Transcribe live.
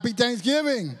Happy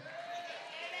Thanksgiving.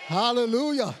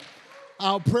 Hallelujah.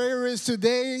 Our prayer is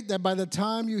today that by the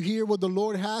time you hear what the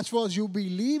Lord has for us, you'll be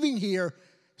leaving here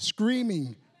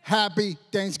screaming, Happy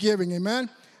Thanksgiving. Amen.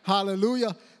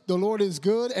 Hallelujah. The Lord is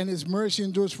good and his mercy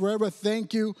endures forever.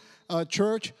 Thank you,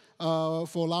 church, for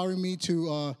allowing me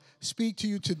to speak to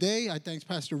you today. I thank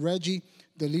Pastor Reggie,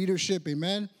 the leadership,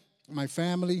 amen, my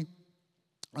family,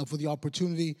 for the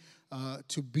opportunity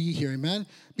to be here, amen.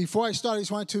 Before I start, I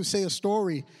just wanted to say a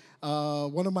story.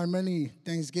 One of my many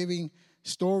Thanksgiving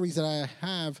stories that I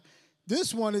have.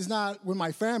 This one is not with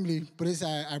my family, but it's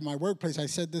at my workplace. I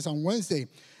said this on Wednesday.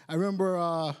 I remember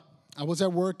I was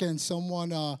at work and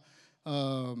someone, one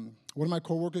of my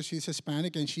coworkers, she's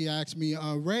Hispanic, and she asked me,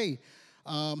 Ray,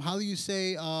 how do you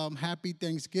say Happy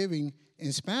Thanksgiving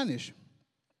in Spanish?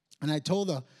 And I told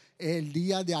her, El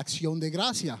Día de Acción de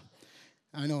Gracia.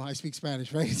 I know I speak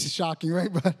Spanish, right? It's shocking,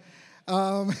 right? But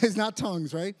it's not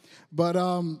tongues, right? But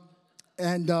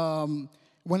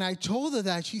when I told her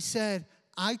that, she said,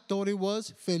 I thought it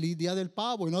was Feliz Día del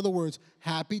Pavo. In other words,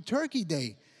 Happy Turkey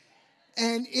Day.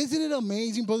 And isn't it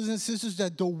amazing, brothers and sisters,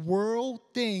 that the world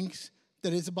thinks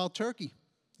that it's about turkey?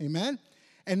 Amen?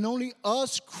 And only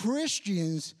us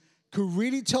Christians could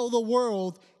really tell the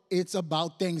world it's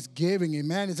about Thanksgiving.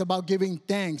 Amen? It's about giving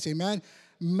thanks. Amen?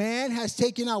 Man has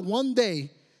taken out one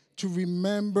day to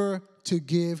remember to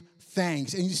give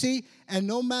thanks. And you see, and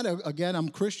no matter, again, I'm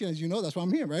Christian, as you know, that's why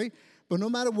I'm here, right? But no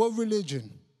matter what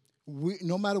religion,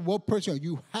 no matter what person,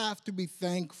 you have to be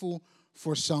thankful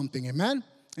for something. Amen?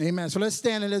 Amen. So let's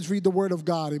stand and let's read the word of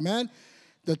God. Amen?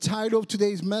 The title of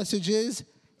today's message is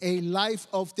A Life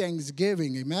of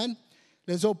Thanksgiving. Amen?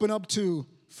 Let's open up to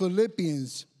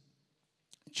Philippians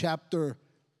chapter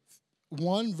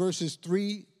 1, verses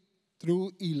 3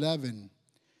 through 11,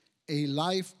 a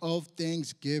life of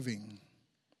thanksgiving.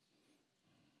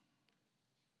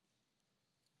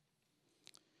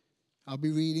 I'll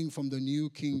be reading from the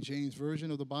New King James Version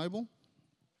of the Bible.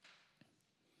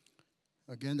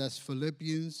 Again, that's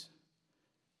Philippians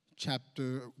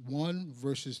chapter 1,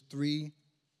 verses 3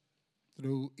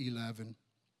 through 11.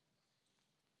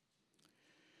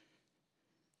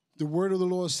 The word of the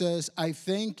Lord says, I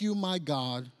thank my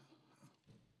God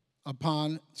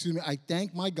upon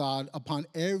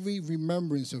every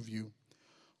remembrance of you,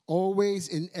 always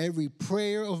in every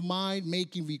prayer of mine,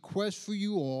 making request for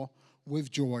you all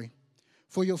with joy,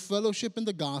 for your fellowship in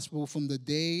the gospel from the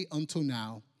day until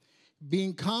now,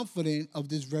 being confident of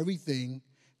this very thing,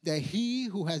 that he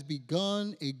who has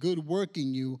begun a good work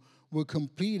in you will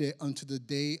complete it unto the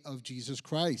day of Jesus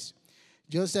Christ.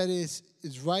 Just as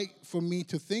it's right for me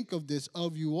to think of this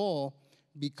of you all,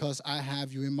 because I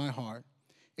have you in my heart.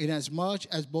 Inasmuch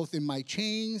as both in my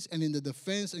chains and in the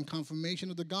defense and confirmation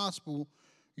of the gospel,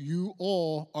 you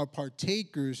all are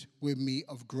partakers with me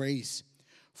of grace.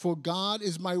 For God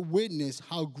is my witness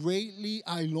how greatly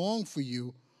I long for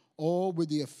you, all with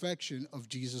the affection of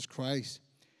Jesus Christ.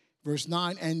 Verse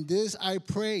 9, and this I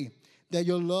pray, that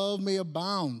your love may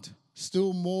abound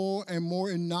still more and more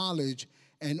in knowledge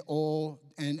and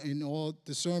in all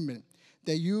discernment,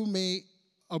 that you may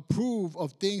approve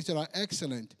of things that are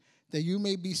excellent, that you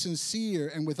may be sincere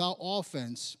and without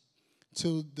offense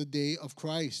till the day of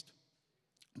Christ,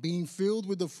 being filled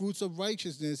with the fruits of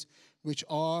righteousness, which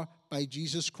are by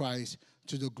Jesus Christ,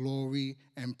 to the glory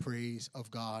and praise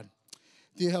of God.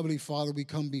 Dear Heavenly Father, we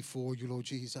come before you, Lord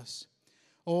Jesus.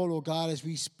 Oh, Lord God, as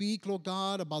we speak, Lord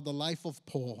God, about the life of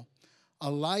Paul,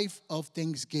 a life of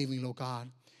thanksgiving, Lord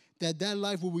God, that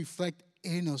life will reflect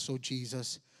in us, oh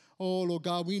Jesus. Oh, Lord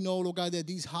God, we know, Lord God, that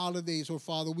these holidays, oh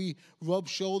Father, we rub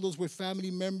shoulders with family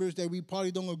members that we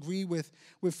probably don't agree with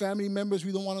family members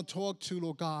we don't want to talk to,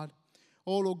 Lord God.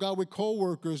 Oh, Lord God, with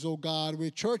co-workers, oh God,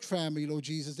 with church family, Lord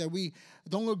Jesus, that we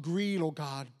don't agree, Lord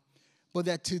God. But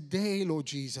that today, Lord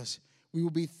Jesus, we will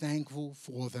be thankful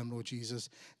for them, Lord Jesus.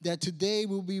 That today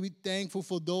we'll be thankful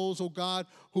for those, oh God,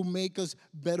 who make us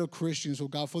better Christians, oh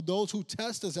God. For those who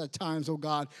test us at times, oh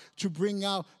God, to bring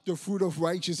out the fruit of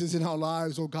righteousness in our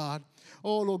lives, oh God.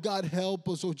 Oh, Lord God, help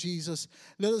us, oh Jesus.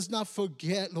 Let us not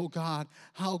forget, Lord God,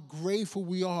 how grateful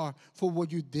we are for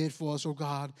what you did for us, oh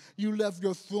God. You left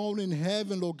your throne in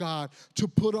heaven, Lord God, to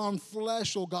put on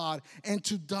flesh, oh God, and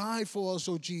to die for us,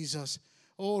 oh Jesus.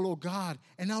 Oh, Lord God.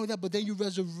 And not only that, but then you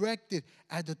resurrected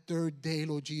at the third day,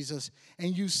 Lord Jesus.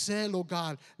 And you said, Lord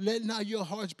God, let not your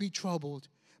hearts be troubled.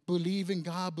 Believe in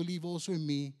God, believe also in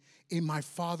me. In my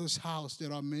Father's house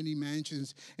there are many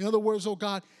mansions. In other words, oh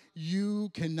God, you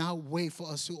cannot wait for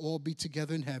us to all be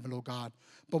together in heaven, oh God.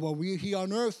 But while we're here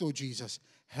on earth, Lord Jesus,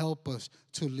 help us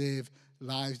to live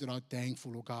lives that are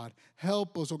thankful, oh God.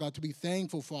 Help us, oh God, to be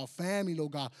thankful for our family, oh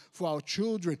God, for our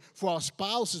children, for our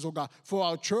spouses, oh God, for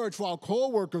our church, for our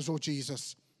co-workers, oh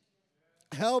Jesus.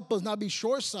 Help us not be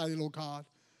short-sighted, oh God,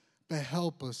 but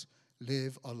help us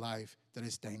live a life that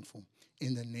is thankful.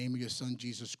 In the name of your Son,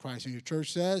 Jesus Christ. And your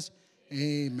church says,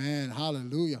 amen.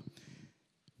 Hallelujah.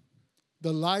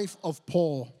 The life of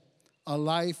Paul, a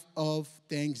life of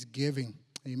thanksgiving.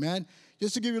 Amen.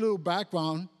 Just to give you a little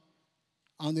background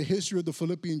on the history of the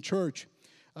Philippian church,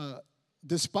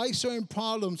 despite certain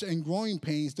problems and growing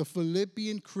pains, the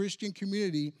Philippian Christian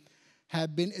community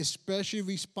had been especially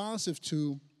responsive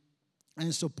to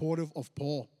and supportive of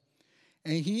Paul.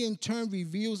 And he in turn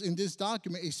reveals in this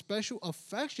document a special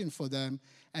affection for them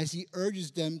as he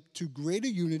urges them to greater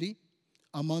unity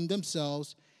among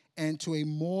themselves and to a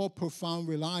more profound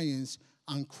reliance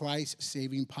on Christ's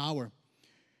saving power.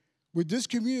 With this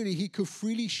community, he could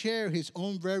freely share his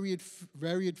own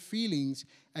varied feelings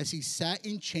as he sat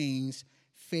in chains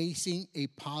facing a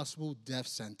possible death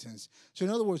sentence. So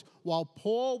in other words, while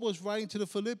Paul was writing to the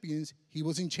Philippians, he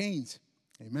was in chains.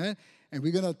 Amen? And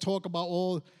we're going to talk about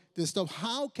all this stuff.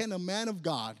 How can a man of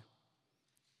God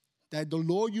that the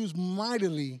Lord used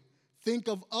mightily think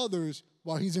of others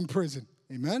while he's in prison?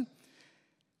 Amen?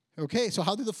 Okay, so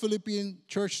how did the Philippian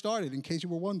church start, in case you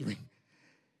were wondering?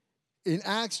 In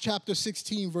Acts chapter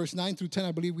 16, verse 9 through 10,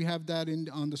 I believe we have that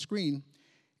on the screen.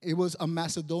 It was a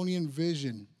Macedonian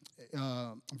vision.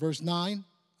 Verse 9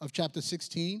 of chapter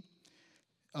 16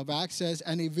 of Acts says,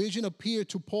 "And a vision appeared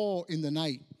to Paul in the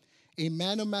night. A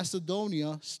man of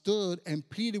Macedonia stood and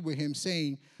pleaded with him,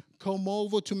 saying, 'Come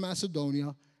over to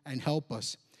Macedonia and help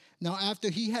us.' Now, after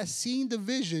he had seen the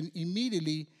vision,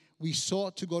 immediately we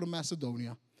sought to go to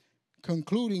Macedonia,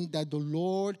 concluding that the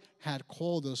Lord had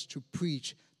called us to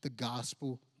preach the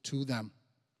gospel to them."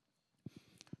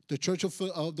 The church of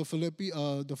the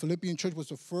Philippian church was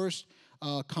the first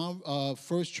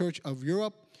church of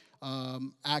Europe.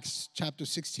 Acts chapter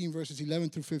 16, verses 11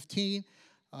 through 15.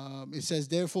 It says,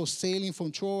 "Therefore, sailing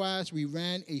from Troas, we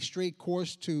ran a straight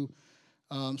course to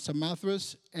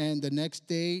Samothrace, and the next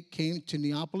day came to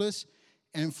Neapolis,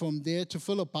 and from there to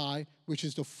Philippi, which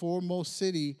is the foremost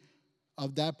city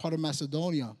of that part of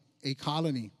Macedonia, a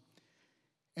colony.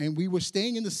 And we were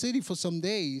staying in the city for some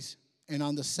days, and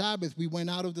on the Sabbath we went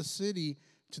out of the city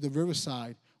to the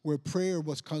riverside, where prayer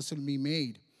was constantly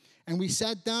made. And we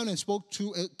sat down and spoke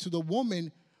to the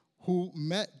woman who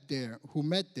met there.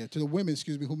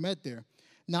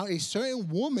 Now a certain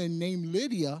woman named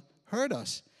Lydia heard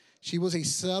us. She was a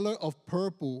seller of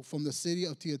purple from the city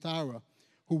of Thyatira,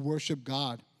 who worshiped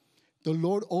God. The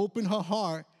Lord opened her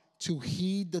heart to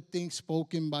heed the things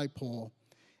spoken by Paul.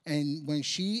 And when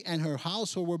she and her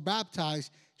household were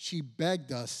baptized, she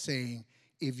begged us, saying,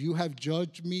 'If you have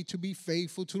judged me to be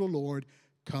faithful to the Lord,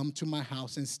 come to my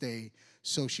house and stay.'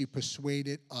 So she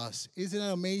persuaded us." Isn't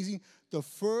that amazing? The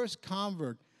first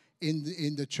convert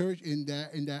in the church in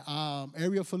that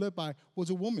area of Philippi was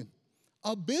a woman,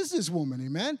 a businesswoman.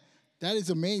 Amen. That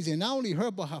is amazing. Not only her,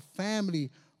 but her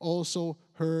family also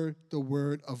heard the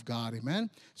word of God. Amen.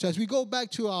 So as we go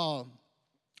back to our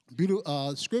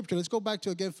scripture, let's go back to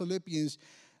again Philippians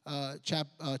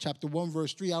chapter 1,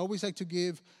 verse 3. I always like to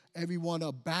give everyone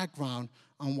a background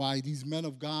on why these men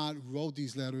of God wrote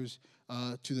these letters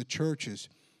to the churches.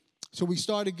 So we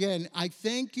start again. I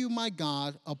thank my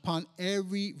God upon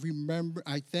every remembrance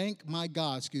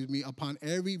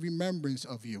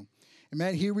of you.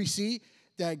 Amen. Here we see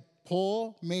that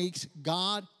Paul makes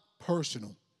God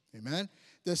personal. Amen.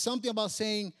 There's something about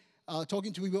saying,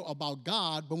 talking to people about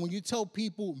God, but when you tell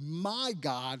people, my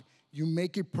God, you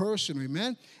make it personal.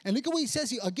 Amen. And look at what he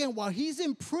says here. Again, while he's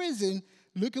in prison,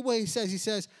 look at what he says. He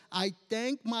says, I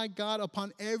thank my God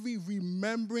upon every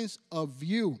remembrance of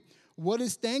you. What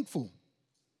is thankful?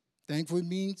 Thankful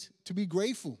means to be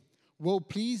grateful,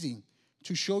 well-pleasing,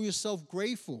 to show yourself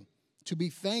grateful, to be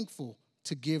thankful,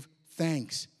 to give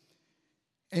thanks.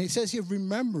 And it says here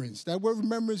remembrance. That word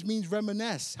remembrance means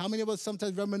reminisce. How many of us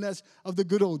sometimes reminisce of the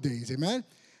good old days? Amen?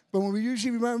 But when we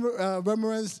usually remember about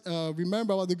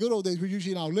the good old days, we're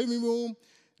usually in our living room,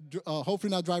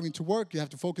 hopefully not driving to work. You have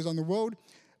to focus on the road.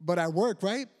 But at work,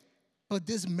 right? But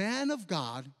this man of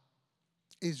God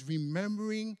is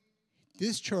remembering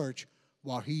this church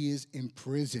while he is in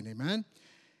prison. Amen?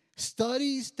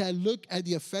 Studies that look at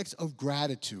the effects of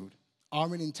gratitude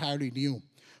aren't entirely new.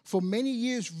 For many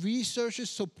years, researchers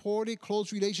supported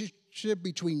close relationship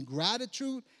between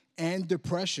gratitude and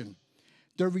depression.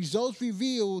 The results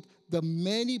revealed the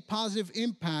many positive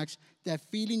impacts that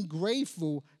feeling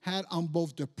grateful had on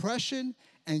both depression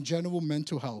and general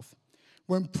mental health.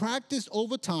 When practiced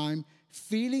over time,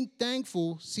 Feeling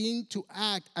thankful seemed to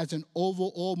act as an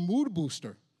overall mood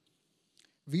booster.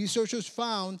 Researchers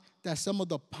found that some of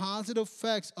the positive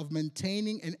effects of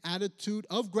maintaining an attitude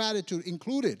of gratitude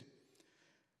included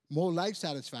more life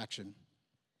satisfaction.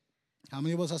 How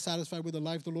many of us are satisfied with the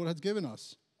life the Lord has given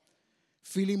us?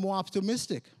 Feeling more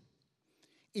optimistic.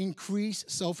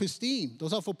 Increased self-esteem.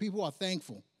 Those are for people who are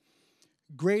thankful.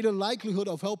 Greater likelihood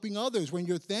of helping others. When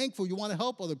you're thankful, you want to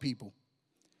help other people.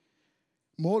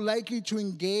 More likely to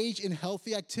engage in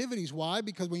healthy activities. Why?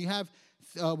 Because when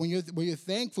you're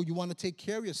thankful, you want to take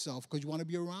care of yourself because you want to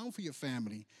be around for your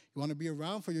family. You want to be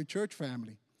around for your church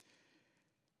family.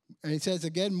 And it says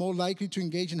again, more likely to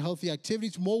engage in healthy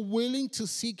activities, more willing to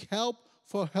seek help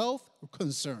for health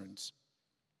concerns,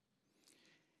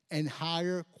 and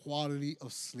higher quality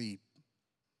of sleep.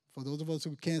 For those of us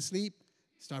who can't sleep,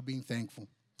 start being thankful.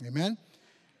 Amen?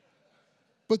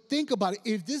 But think about it.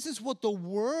 If this is what the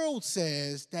world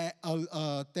says that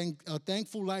a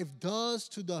thankful life does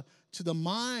to the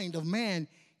mind of man,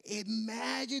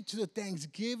 imagine to the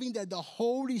thanksgiving that the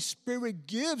Holy Spirit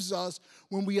gives us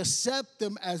when we accept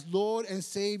Him as Lord and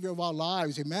Savior of our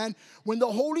lives. Amen? When the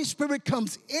Holy Spirit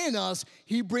comes in us,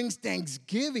 He brings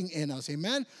thanksgiving in us.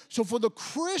 Amen? So for the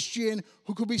Christian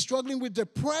who could be struggling with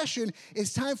depression,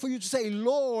 it's time for you to say,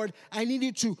 Lord, I need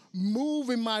you to move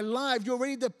in my life. You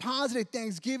already deposited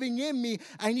thanksgiving in me.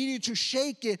 I need you to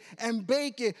shake it and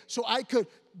bake it so I could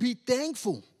be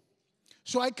thankful.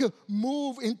 So I could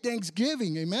move in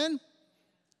thanksgiving, amen?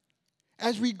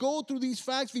 As we go through these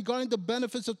facts regarding the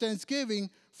benefits of thanksgiving,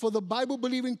 for the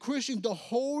Bible-believing Christian, the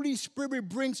Holy Spirit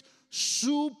brings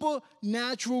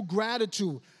supernatural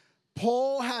gratitude.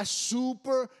 Paul has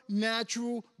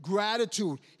supernatural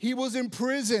gratitude. He was in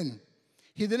prison.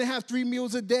 He didn't have 3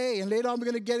 meals a day. And later on, we're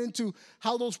going to get into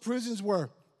how those prisons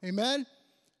were, amen?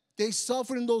 They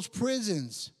suffered in those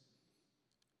prisons.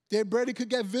 They barely could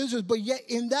get visitors, but yet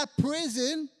in that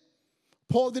prison,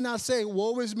 Paul did not say,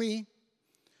 woe is me.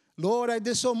 Lord, I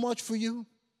did so much for you.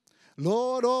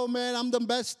 Lord, oh man, I'm the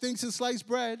best thing since sliced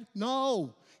bread.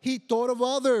 No, he thought of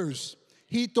others.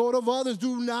 He thought of others.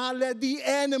 Do not let the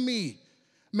enemy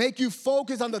make you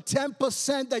focus on the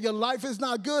 10% that your life is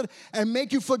not good and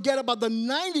make you forget about the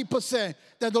 90%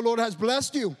 that the Lord has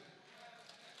blessed you.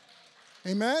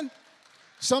 Amen?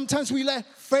 Sometimes we let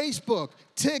Facebook,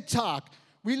 TikTok,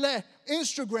 we let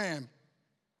Instagram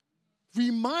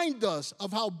remind us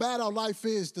of how bad our life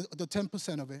is, the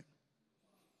 10% of it.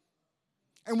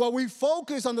 And while we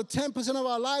focus on the 10% of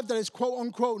our life that is quote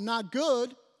unquote not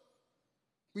good,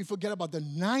 we forget about the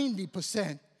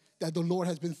 90% that the Lord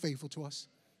has been faithful to us.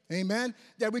 Amen?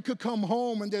 That we could come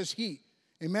home and there's heat.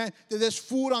 Amen? That there's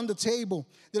food on the table.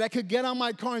 That I could get on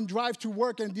my car and drive to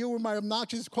work and deal with my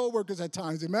obnoxious coworkers at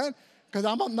times. Amen? Because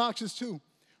I'm obnoxious too.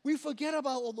 We forget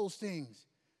about all those things.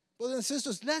 Brothers and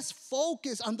sisters, let's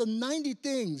focus on the 90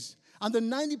 things, on the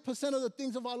 90% of the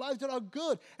things of our lives that are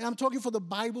good. And I'm talking for the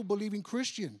Bible-believing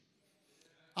Christian.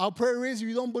 Our prayer is, if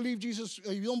you don't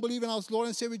believe in our Lord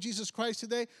and Savior Jesus Christ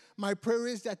today, my prayer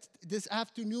is that this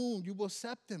afternoon you will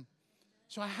accept Him.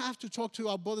 So I have to talk to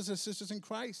our brothers and sisters in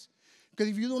Christ. Because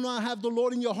if you do not have the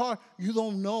Lord in your heart, you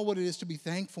don't know what it is to be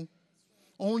thankful.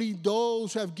 Only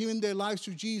those who have given their lives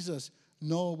to Jesus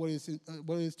know what it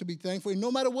is to be thankful. And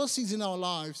no matter what season in our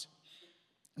lives,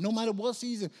 no matter what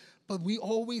season, but we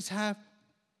always have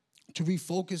to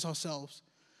refocus ourselves.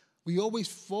 We always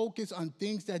focus on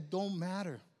things that don't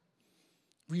matter.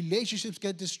 Relationships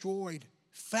get destroyed.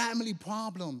 Family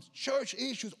problems, church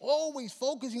issues, always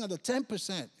focusing on the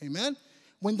 10%. Amen?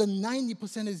 When the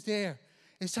 90% is there,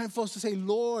 it's time for us to say,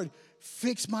 Lord,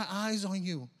 fix my eyes on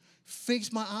you.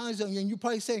 Fix my eyes on you. And you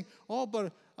probably say, oh,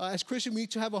 but as Christians, we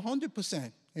need to have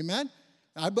 100%. Amen?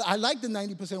 I like the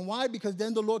 90%. Why? Because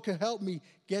then the Lord can help me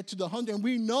get to the 100. And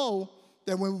we know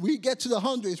that when we get to the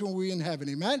 100 is when we're in heaven.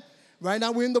 Amen? Right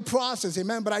now we're in the process.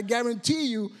 Amen? But I guarantee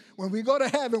you, when we go to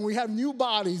heaven, we have new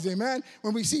bodies. Amen?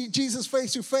 When we see Jesus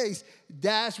face to face,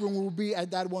 that's when we'll be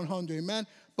at that 100. Amen?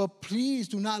 But please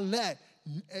do not let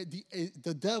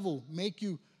the devil make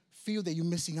you feel that you're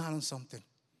missing out on something.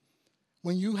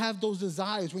 When you have those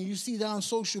desires, when you see that on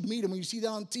social media, when you see that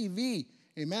on TV,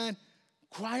 amen,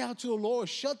 cry out to the Lord.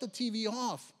 Shut the TV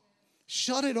off.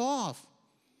 Shut it off.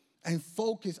 And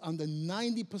focus on the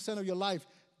 90% of your life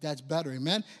that's better,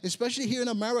 amen? Especially here in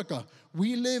America.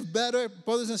 We live better,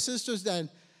 brothers and sisters, than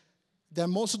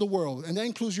most of the world. And that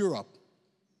includes Europe.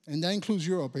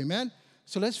 Amen?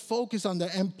 So let's focus on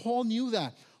that. And Paul knew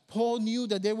that. Paul knew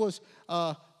that there was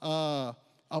a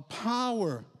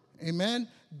power, amen?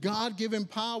 God-given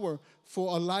power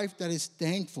for a life that is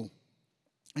thankful.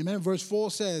 Amen. Verse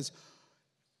 4 says,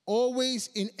 always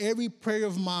in every prayer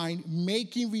of mine,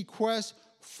 making requests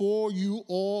for you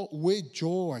all with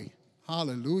joy.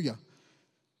 Hallelujah.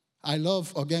 I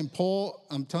love, again, Paul.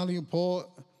 I'm telling you,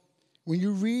 Paul, when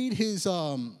you read his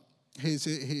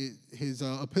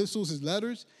epistles, his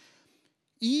letters,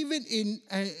 even in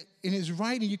his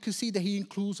writing, you can see that he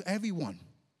includes everyone.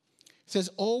 It says,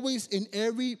 always in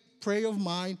every prayer of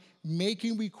mine,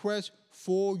 making requests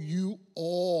for you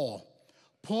all.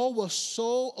 Paul was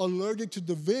so allergic to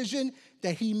division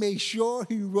that he made sure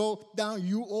he wrote down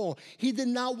you all. He did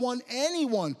not want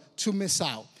anyone to miss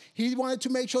out. He wanted to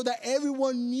make sure that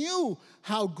everyone knew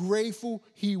how grateful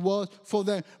he was for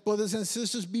them. Brothers and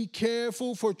sisters, be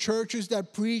careful for churches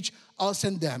that preach us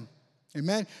and them.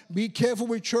 Amen. Be careful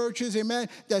with churches, amen,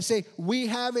 that say we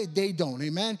have it, they don't.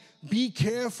 Amen. Be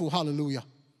careful. Hallelujah.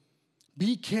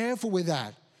 Be careful with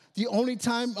that. The only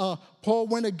time Paul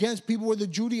went against people were the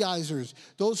Judaizers,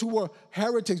 those who were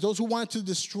heretics, those who wanted to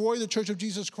destroy the church of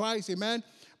Jesus Christ. Amen.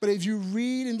 But if you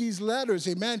read in these letters,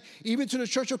 amen, even to the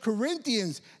church of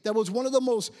Corinthians, that was one of the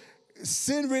most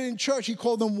sin-ridden church, he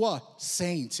called them what?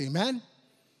 Saints. Amen.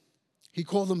 He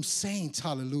called them saints.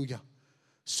 Hallelujah.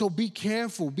 So be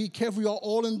careful. Be careful. We are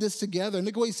all in this together. And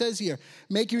look what he says here.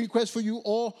 Making requests for you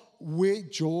all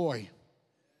with joy.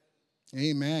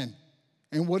 Amen.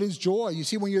 And what is joy? You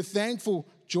see, when you're thankful,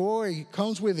 joy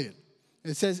comes with it.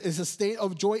 It says it's a state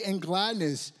of joy and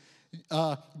gladness,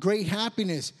 great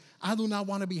happiness. I do not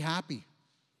want to be happy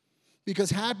because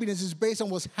happiness is based on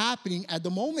what's happening at the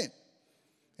moment.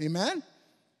 Amen?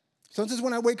 Sometimes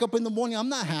when I wake up in the morning, I'm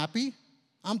not happy.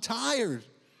 I'm tired.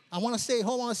 I want to stay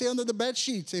home. I want to stay under the bed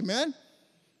sheets. Amen?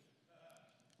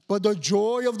 But the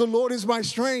joy of the Lord is my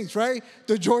strength, right?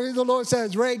 The joy of the Lord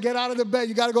says, Ray, get out of the bed.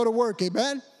 You got to go to work.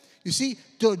 Amen? You see,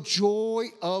 the joy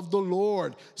of the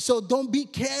Lord. So don't be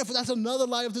careful. That's another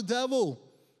lie of the devil.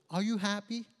 Are you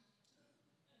happy?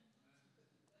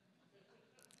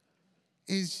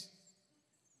 Is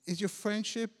your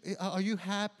friendship, are you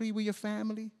happy with your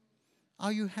family?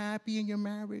 Are you happy in your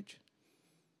marriage?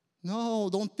 No,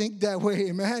 don't think that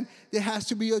way, man. There has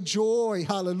to be a joy.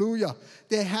 Hallelujah.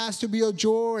 There has to be a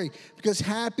joy because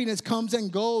happiness comes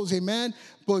and goes, amen?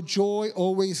 But joy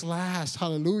always lasts.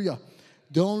 Hallelujah.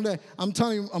 I'm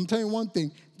telling you one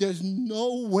thing. There's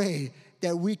no way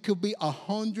that we could be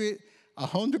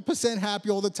 100% happy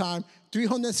all the time,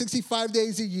 365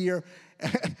 days a year,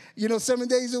 7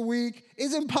 days a week.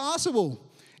 It's impossible.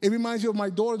 It reminds me of my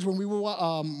daughters when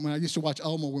when I used to watch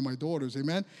Elmo with my daughters,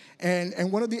 amen?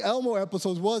 And one of the Elmo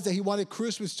episodes was that he wanted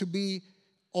Christmas to be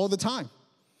all the time.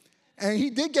 And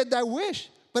he did get that wish,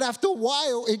 but after a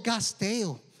while, it got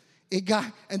stale.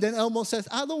 And then Elmo says,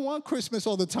 I don't want Christmas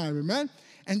all the time, amen?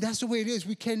 And that's the way it is.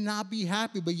 We cannot be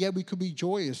happy, but yet we could be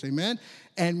joyous, amen?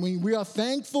 And when we are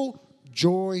thankful,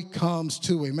 joy comes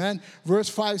too, amen? Verse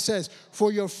 5 says,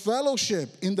 for your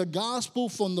fellowship in the gospel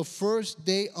from the first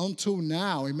day until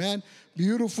now, amen?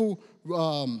 Beautiful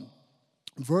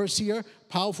verse here,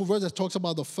 powerful verse that talks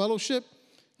about the fellowship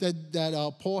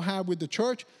that Paul had with the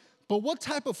church. But what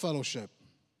type of fellowship?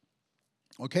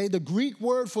 Okay, the Greek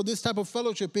word for this type of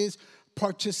fellowship is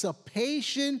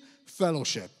participation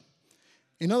fellowship.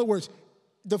 In other words,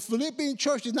 the Philippian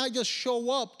church did not just show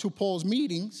up to Paul's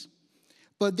meetings,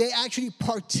 but they actually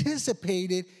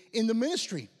participated in the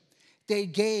ministry. They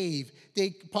gave. They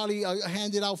probably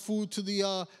handed out food to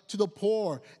the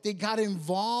poor. They got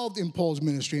involved in Paul's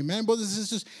ministry. Amen, brothers and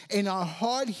sisters. And our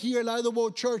heart here at Light of the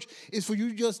World Church is for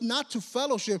you just not to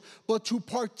fellowship, but to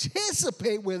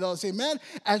participate with us. Amen.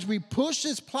 As we push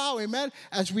this plow. Amen.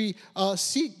 As we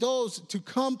seek those to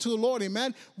come to the Lord.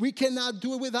 Amen. We cannot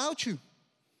do it without you.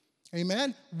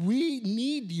 Amen. We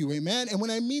need you. Amen. And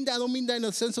when I mean that, I don't mean that in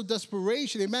a sense of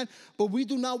desperation. Amen. But we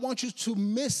do not want you to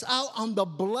miss out on the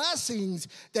blessings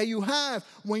that you have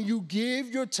when you give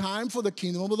your time for the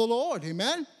kingdom of the Lord.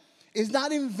 Amen. It's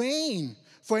not in vain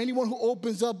for anyone who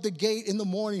opens up the gate in the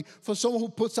morning, for someone who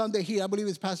puts on the heat. I believe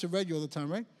it's Pastor Reggie all the time,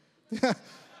 right?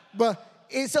 But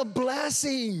it's a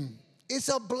blessing. It's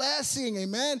a blessing,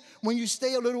 amen, when you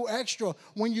stay a little extra,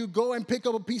 when you go and pick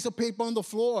up a piece of paper on the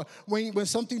floor, when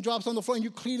something drops on the floor and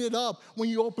you clean it up, when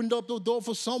you opened up the door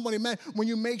for someone, amen, when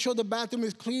you make sure the bathroom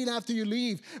is clean after you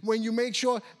leave, when you make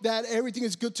sure that everything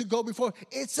is good to go before.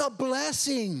 It's a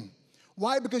blessing.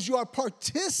 Why? Because you are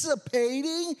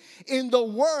participating in the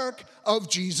work of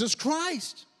Jesus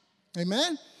Christ,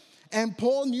 amen. And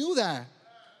Paul knew that.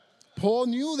 Paul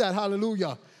knew that,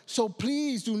 hallelujah. So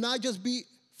please do not just be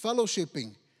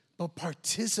fellowshipping, but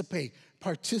participate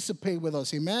with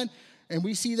us, amen? And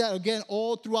we see that again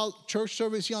all throughout church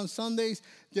service here on Sundays.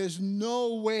 There's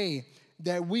no way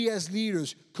that we as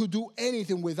leaders could do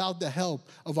anything without the help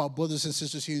of our brothers and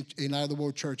sisters here in Light of the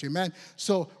World Church. Amen.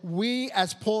 So we,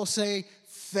 as Paul say,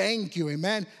 thank you.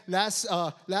 Amen. Last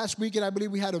weekend, I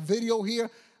believe we had a video here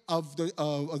of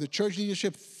the church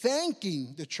leadership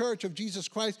thanking the Church of Jesus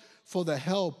Christ for the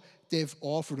help they've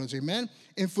offered us. Amen.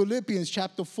 In Philippians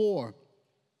chapter 4,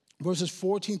 verses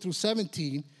 14 through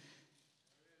 17,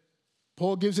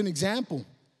 Paul gives an example.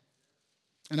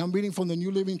 And I'm reading from the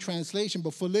New Living Translation,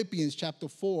 but Philippians chapter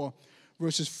 4,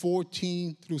 verses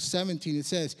 14 through 17, it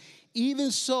says,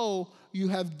 even so, you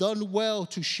have done well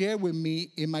to share with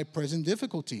me in my present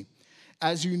difficulty.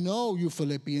 As you know, you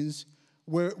Philippians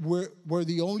were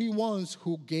the only ones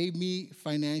who gave me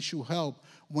financial help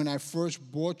when I first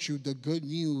brought you the good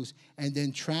news and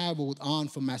then traveled on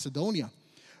from Macedonia.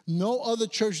 No other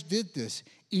church did this.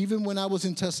 Even when I was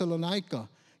in Thessalonica,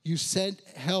 you sent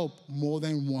help more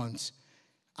than once.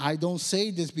 I don't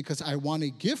say this because I want a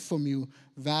gift from you.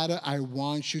 Rather, I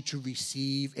want you to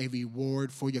receive a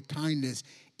reward for your kindness.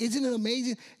 Isn't it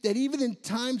amazing that even in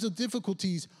times of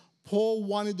difficulties, Paul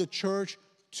wanted the church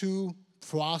to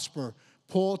prosper?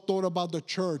 Paul thought about the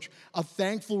church. A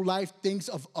thankful life thinks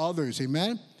of others.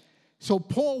 Amen? So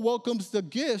Paul welcomes the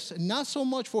gifts, not so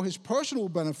much for his personal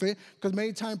benefit, because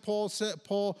many times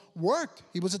Paul worked.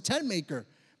 He was a tent maker.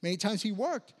 Many times he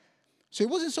worked. So it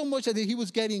wasn't so much that he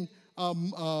was getting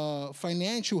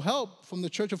financial help from the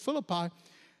church of Philippi.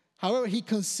 However, he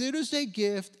considers their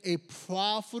gift a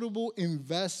profitable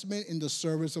investment in the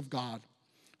service of God.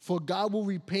 For God will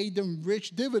repay them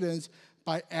rich dividends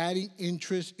by adding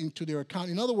interest into their account.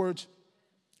 In other words,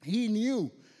 he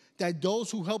knew that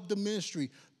those who help the ministry,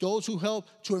 those who help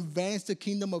to advance the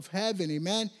kingdom of heaven,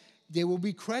 amen, they will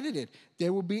be credited.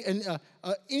 There will be an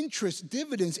interest,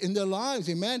 dividends in their lives,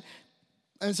 amen.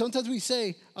 And sometimes we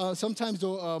say,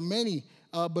 many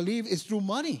believe it's through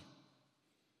money.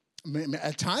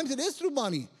 At times it is through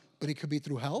money, but it could be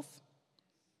through health.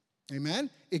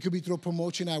 Amen? It could be through a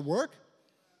promotion at work.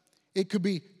 It could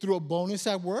be through a bonus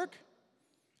at work.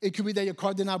 It could be that your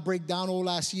car did not break down all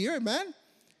last year. Amen?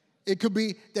 It could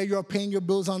be that you're paying your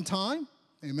bills on time.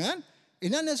 Amen?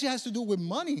 It not necessarily has to do with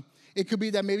money. It could be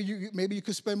that maybe you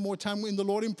could spend more time in the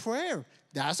Lord in prayer.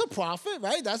 That's a profit,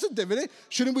 right? That's a dividend.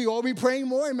 Shouldn't we all be praying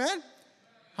more? Amen?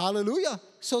 Hallelujah.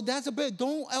 So that's a bit.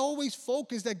 Don't always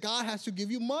focus that God has to give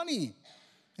you money.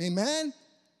 Amen?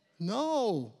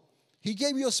 No. He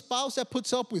gave you a spouse that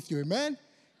puts up with you. Amen?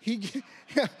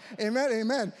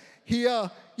 Amen.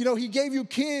 He gave you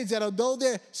kids that although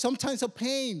they're sometimes a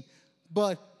pain,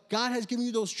 but God has given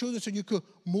you those children so you could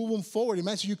move them forward.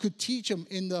 Amen. So you could teach them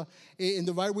in the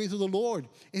right ways of the Lord.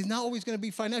 It's not always going to be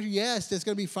financial. Yes, there's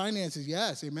going to be finances.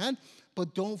 Yes, amen.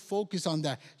 But don't focus on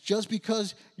that. Just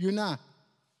because you're not.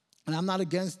 And I'm not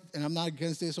against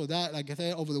this or that. Like I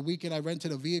said, over the weekend I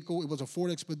rented a vehicle. It was a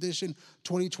Ford Expedition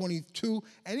 2022,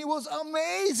 and it was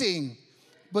amazing.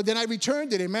 But then I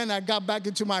returned it. Amen. I got back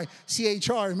into my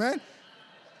CHR. Amen.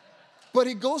 But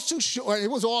it goes to show, it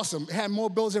was awesome. It had more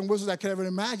bells and whistles I could ever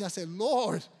imagine. I said,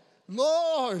 Lord,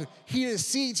 heated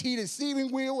seats, heated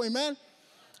steering wheel, amen?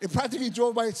 It practically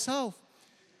drove by itself.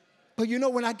 But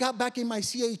when I got back in my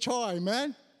CHR,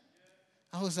 amen,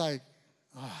 I was like,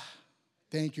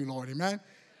 thank you, Lord, amen?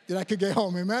 That I could get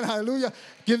home, amen? Hallelujah.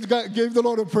 Give the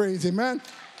Lord a praise, amen?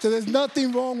 So there's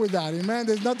nothing wrong with that, amen?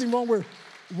 There's nothing wrong with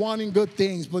wanting good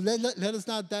things. But let us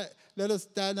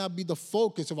that not be the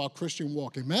focus of our Christian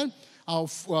walk, amen? Our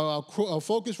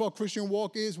focus for our Christian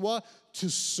walk is what? To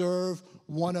serve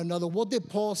one another. What did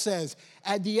Paul says?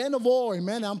 At the end of all,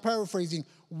 amen, I'm paraphrasing,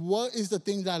 what is the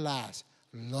thing that lasts?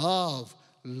 Love,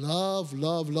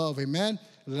 amen?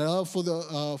 Love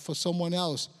for someone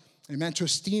else, amen? To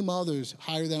esteem others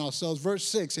higher than ourselves. Verse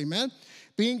 6, amen?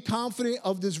 Being confident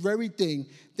of this very thing,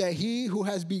 that he who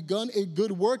has begun a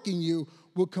good work in you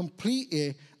will complete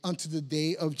it unto the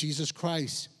day of Jesus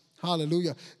Christ.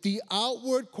 Hallelujah. The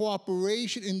outward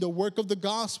cooperation in the work of the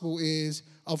gospel is,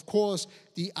 of course,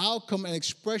 the outcome and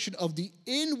expression of the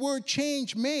inward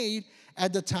change made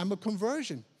at the time of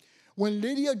conversion. When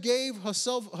Lydia gave her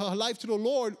life to the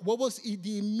Lord, what was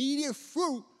the immediate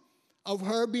fruit of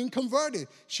her being converted?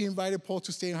 She invited Paul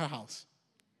to stay in her house.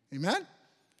 Amen?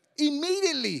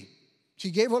 Immediately, she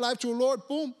gave her life to the Lord.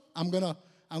 Boom, I'm gonna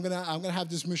have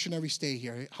this missionary stay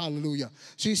here. Hallelujah.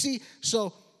 So you see,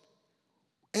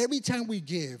 every time we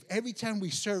give, every time we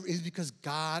serve, is because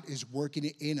God is working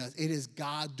it in us. It is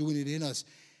God doing it in us.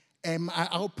 And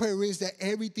our prayer is that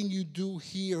everything you do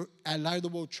here at Light of the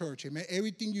World Church, amen,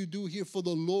 everything you do here for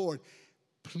the Lord,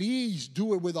 please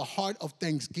do it with a heart of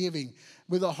thanksgiving,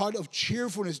 with a heart of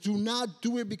cheerfulness. Do not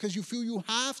do it because you feel you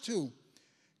have to.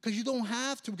 Because you don't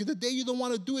have to. Because the day you don't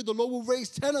want to do it, the Lord will raise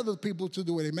 10 other people to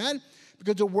do it. Amen?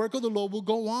 Because the work of the Lord will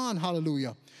go on.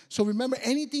 Hallelujah. So remember,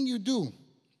 anything you do,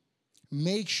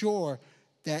 make sure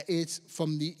that it's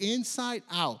from the inside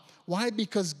out. Why?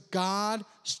 Because God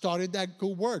started that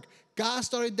good work. God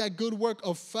started that good work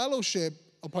of fellowship,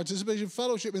 of participation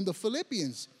fellowship in the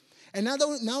Philippians. And not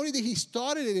only did he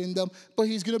started it in them, but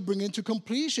he's going to bring it to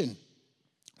completion.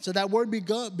 So that word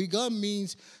begun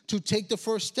means to take the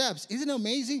first steps. Isn't it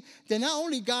amazing that not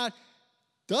only God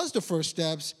does the first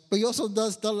steps, but he also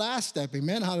does the last step.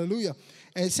 Amen. Hallelujah.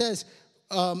 And it says,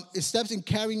 it steps in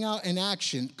carrying out an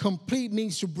action. Complete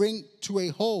means to bring to a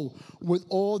whole with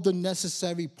all the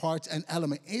necessary parts and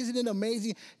elements. Isn't it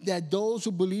amazing that those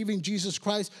who believe in Jesus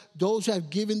Christ, those who have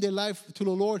given their life to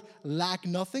the Lord, lack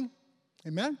nothing?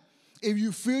 Amen. If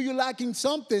you feel you're lacking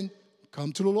something,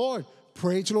 come to the Lord.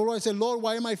 Pray to the Lord and say, Lord,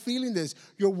 why am I feeling this?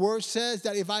 Your word says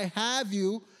that if I have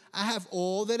you, I have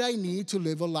all that I need to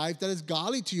live a life that is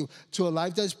godly to you, to a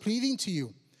life that is pleasing to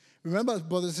you. Remember,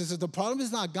 brothers and sisters, the problem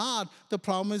is not God. The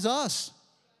problem is us.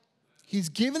 He's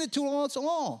given it to us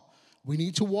all. We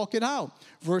need to walk it out.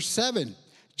 Verse 7,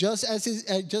 just as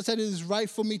it is right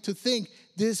for me to think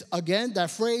this, again,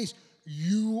 that phrase,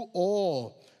 you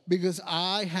all, because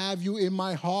I have you in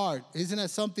my heart. Isn't that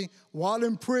something? While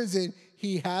in prison,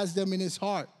 he has them in his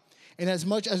heart. And as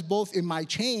much as both in my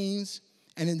chains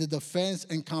and in the defense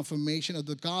and confirmation of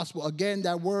the gospel. Again,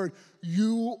 that word,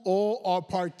 you all are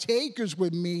partakers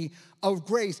with me of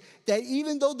grace. That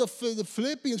even though the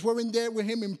Philippians were in there with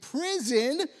him in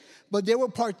prison, but they were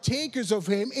partakers of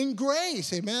him in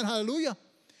grace. Amen, hallelujah.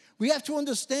 We have to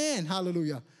understand,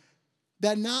 hallelujah,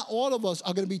 that not all of us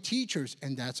are going to be teachers,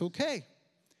 and that's okay.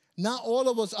 Not all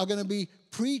of us are going to be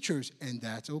preachers, and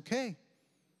that's okay.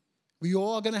 We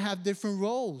all are going to have different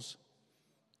roles.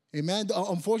 Amen.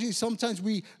 Unfortunately, sometimes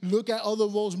we look at other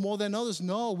roles more than others.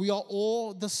 No, we are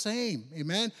all the same.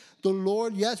 Amen. The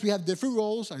Lord, yes, we have different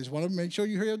roles. I just want to make sure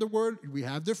you hear the word. We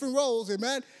have different roles.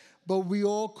 Amen. But we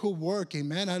all could work.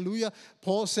 Amen. Hallelujah.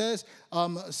 Paul says,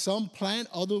 some plant,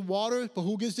 other water, but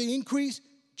who gets the increase?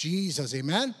 Jesus.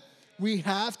 Amen. We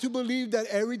have to believe that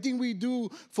everything we do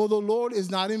for the Lord is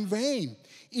not in vain,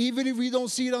 even if we don't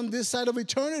see it on this side of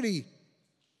eternity.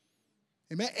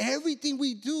 Amen. Everything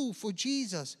we do for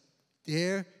Jesus,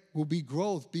 there will be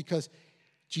growth because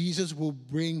Jesus will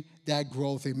bring that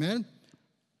growth. Amen.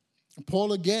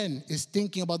 Paul, again, is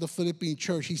thinking about the Philippian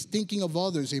church. He's thinking of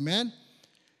others. Amen.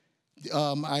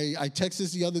 I texted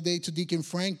this the other day to Deacon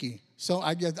Frankie. So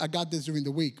I got this during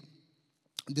the week.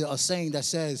 A saying that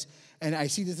says, and I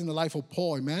see this in the life of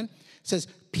Paul, amen. It says,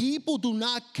 people do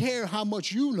not care how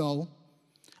much you know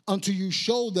until you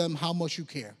show them how much you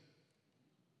care.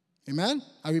 Amen?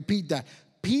 I repeat that.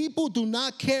 People do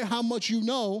not care how much you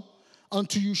know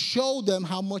until you show them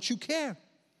how much you care.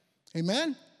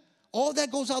 Amen? All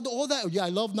that goes out, all that. Yeah, I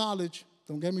love knowledge.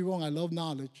 Don't get me wrong, I love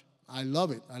knowledge. I love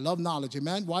it. I love knowledge.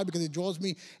 Amen? Why? Because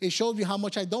it shows me how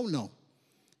much I don't know.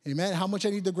 Amen? How much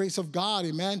I need the grace of God,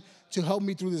 amen, to help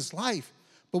me through this life.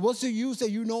 But what's the use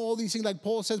that you know all these things, like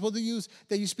Paul says, what's the use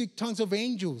that you speak tongues of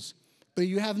angels, but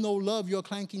you have no love, you're a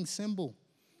clanking cymbal.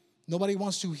 Nobody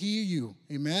wants to hear you,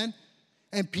 amen?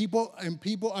 And people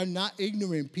are not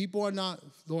ignorant. People are not,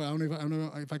 Lord, I don't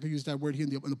know if I could use that word here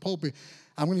in the pulpit.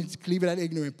 I'm going to leave it at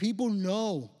ignorant. People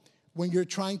know when you're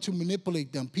trying to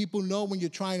manipulate them. People know when you're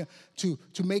trying to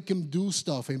make them do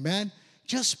stuff, amen?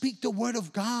 Just speak the word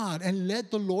of God and let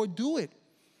the Lord do it.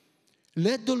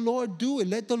 Let the Lord do it.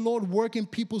 Let the Lord work in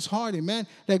people's heart, amen?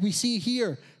 Like we see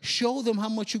here, show them how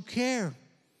much you care.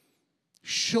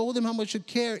 Show them how much you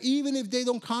care, even if they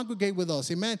don't congregate with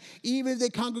us, amen? Even if they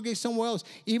congregate somewhere else,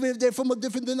 even if they're from a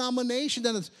different denomination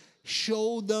than us,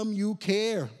 show them you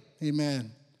care,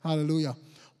 amen? Hallelujah.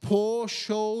 Paul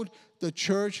showed the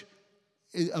church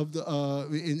of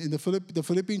the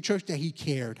Philippian church that he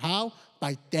cared. How?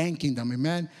 By thanking them,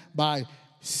 amen? By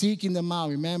seeking them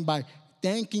out, amen? By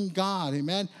thanking God,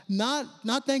 amen?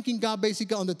 Not thanking God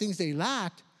basically on the things they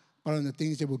lacked, but on the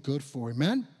things they were good for,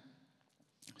 amen?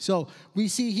 So we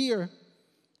see here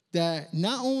that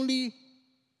not only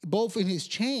both in his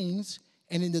chains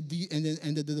and in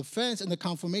the defense and the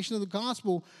confirmation of the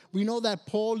gospel, we know that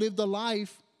Paul lived a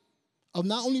life of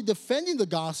not only defending the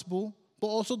gospel, but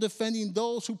also defending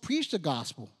those who preach the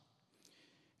gospel.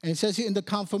 And it says here in the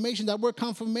confirmation, that word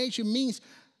confirmation means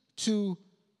to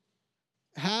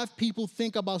have people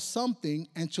think about something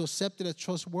and to accept it as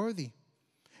trustworthy.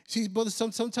 See, brothers,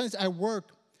 sometimes at work,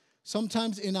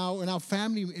 sometimes in our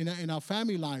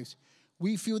family lives,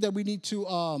 we feel that we need to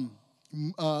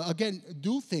again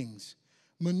do things,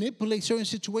 manipulate certain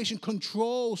situations,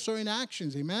 control certain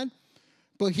actions. Amen.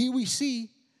 But here we see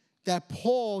that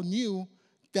Paul knew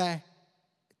that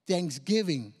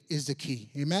thanksgiving is the key.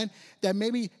 Amen? That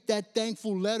maybe that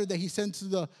thankful letter that he sent to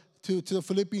the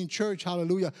Philippian church,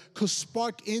 hallelujah, could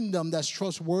spark in them that's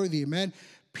trustworthy. Amen?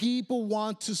 People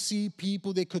want to see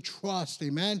people they could trust.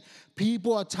 Amen?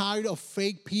 People are tired of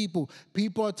fake people.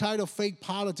 People are tired of fake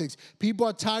politics. People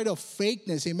are tired of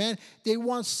fakeness. Amen? They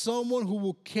want someone who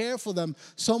will care for them,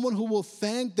 someone who will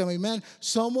thank them. Amen?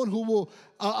 Someone who will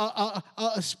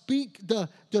speak the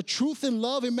truth in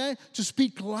love. Amen? To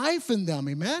speak life in them.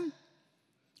 Amen?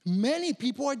 Many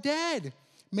people are dead.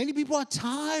 Many people are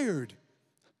tired.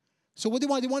 So what they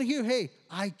want to hear, hey,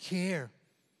 I care.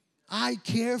 I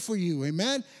care for you,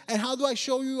 amen? And how do I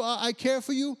show you I care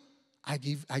for you? I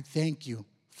thank you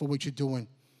for what you're doing,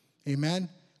 amen?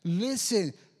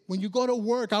 Listen, when you go to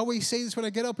work, I always say this when I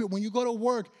get up here, when you go to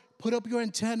work, put up your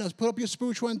antennas, put up your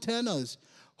spiritual antennas.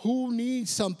 Who needs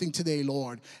something today,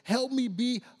 Lord? Help me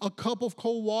be a cup of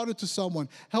cold water to someone.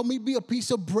 Help me be a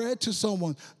piece of bread to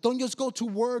someone. Don't just go to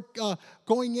work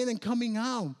going in and coming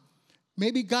out.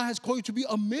 Maybe God has called you to be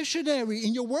a missionary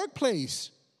in your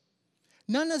workplace.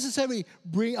 Not necessarily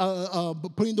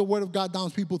putting the word of God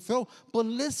down people's throat, but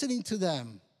listening to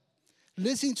them.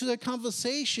 Listening to their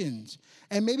conversations.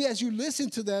 And maybe as you listen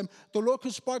to them, the Lord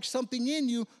could spark something in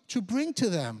you to bring to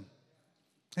them.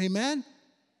 Amen?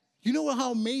 You know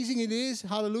how amazing it is,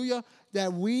 hallelujah,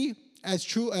 that we, as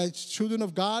children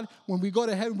of God, when we go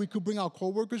to heaven, we could bring our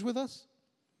co-workers with us?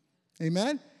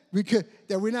 Amen?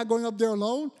 That we're not going up there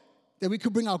alone, that we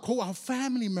could bring our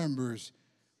family members.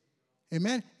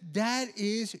 Amen? That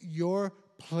is your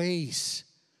place.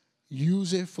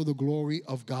 Use it for the glory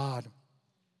of God.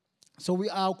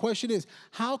 So our question is,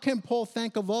 how can Paul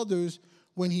think of others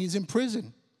when he's in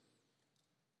prison?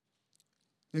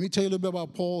 Let me tell you a little bit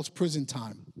about Paul's prison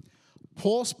time.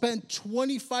 Paul spent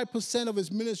 25% of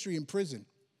his ministry in prison.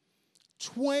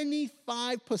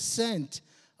 25%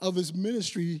 of his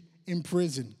ministry in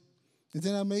prison.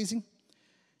 Isn't that amazing?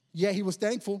 Yeah, he was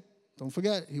thankful. Don't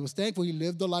forget, he was thankful. He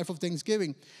lived the life of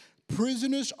thanksgiving.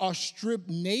 Prisoners are stripped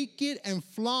naked and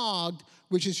flogged,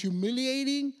 which is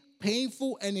humiliating,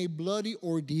 painful, and a bloody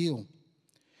ordeal.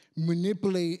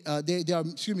 They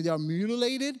are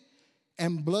mutilated,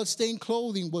 and bloodstained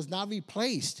clothing was not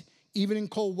replaced, even in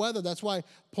cold weather. That's why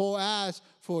Paul asked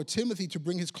for Timothy to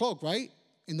bring his cloak, right?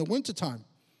 In the wintertime.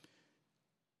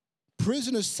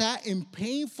 Prisoners sat in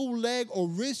painful leg or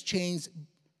wrist chains.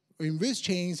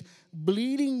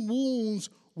 Bleeding wounds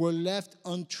were left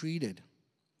untreated.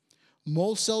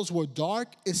 Most cells were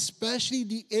dark, especially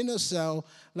the inner cell,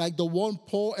 like the one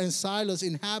Paul and Silas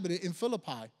inhabited in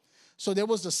Philippi. So there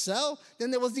was the cell,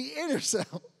 then there was the inner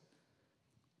cell.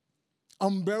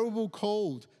 Unbearable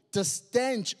cold, the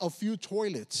stench of few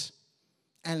toilets,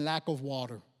 and lack of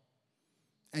water.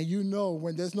 And you know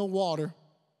when there's no water,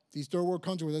 these third world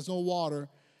countries where there's no water,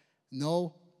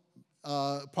 no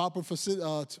proper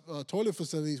toilet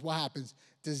facilities, what happens?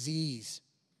 Disease.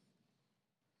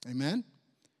 Amen?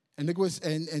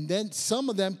 And then some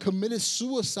of them committed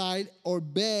suicide or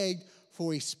begged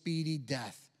for a speedy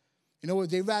death. You know what?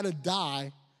 They'd rather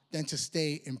die than to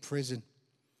stay in prison.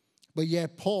 But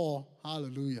yet Paul,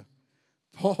 hallelujah,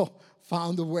 Paul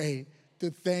found a way to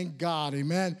thank God,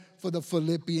 amen, for the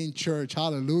Philippian church,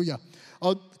 hallelujah.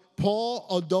 Paul,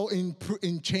 although in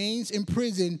chains in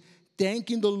prison,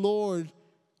 thanking the Lord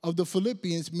of the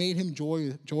Philippians made him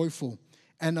joyful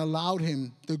and allowed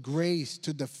him the grace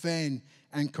to defend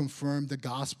and confirm the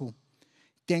gospel.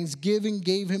 Thanksgiving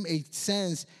gave him a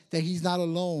sense that he's not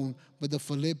alone, but the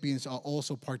Philippians are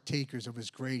also partakers of his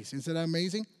grace. Isn't that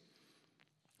amazing?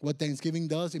 What Thanksgiving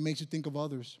does, it makes you think of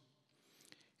others.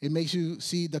 It makes you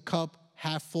see the cup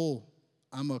half full.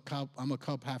 I'm a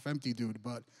cup half empty dude,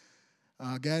 but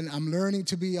again, I'm learning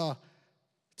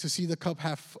to see the cup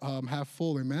half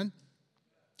full, amen?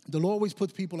 The Lord always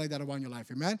puts people like that around your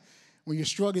life, amen? When you're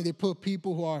struggling, they put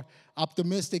people who are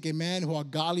optimistic, amen, who are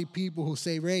godly people who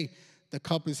say, Ray, the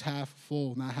cup is half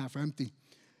full, not half empty.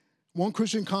 One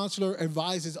Christian counselor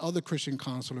advises other Christian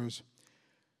counselors,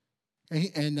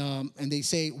 and they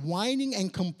say, whining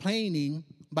and complaining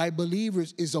by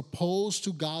believers is opposed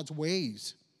to God's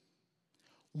ways.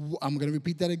 I'm going to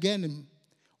repeat that again.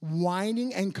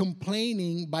 Whining and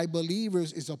complaining by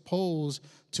believers is opposed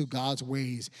to God's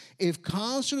ways. If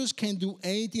counselors can do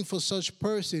anything for such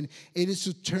person, it is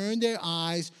to turn their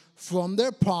eyes from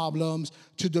their problems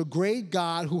to the great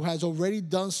God who has already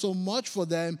done so much for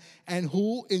them and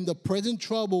who in the present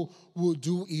trouble will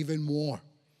do even more.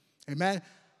 Amen.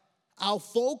 Our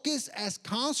focus as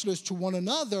counselors to one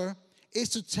another is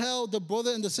to tell the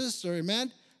brother and the sister,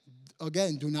 amen.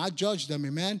 Again, do not judge them,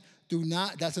 amen. Do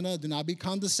not be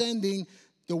condescending.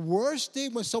 The worst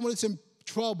thing when someone is in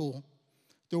trouble,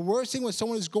 the worst thing when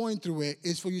someone is going through it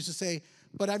is for you to say,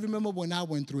 but I remember when I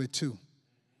went through it too.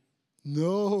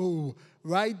 No.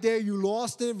 Right there, you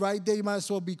lost it. Right there, you might as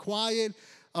well be quiet.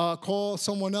 Call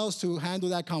someone else to handle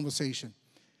that conversation.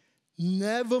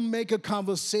 Never make a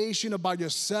conversation about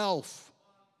yourself.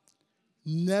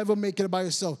 Never make it about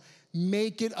yourself.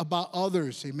 Make it about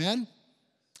others. Amen?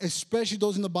 Especially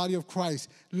those in the body of Christ.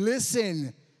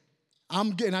 Listen.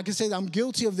 And I can say that I'm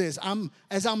guilty of this.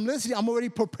 As I'm listening, I'm already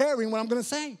preparing what I'm going to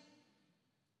say.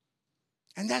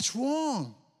 And that's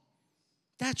wrong.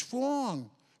 That's wrong.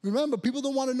 Remember, people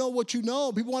don't want to know what you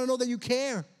know. People want to know that you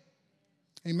care.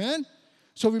 Amen?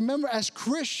 So remember, as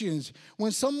Christians,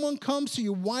 when someone comes to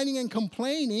you whining and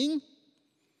complaining,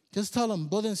 just tell them,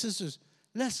 brothers and sisters,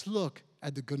 let's look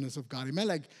at the goodness of God. Amen?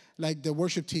 Like the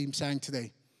worship team sang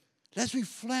today. Let's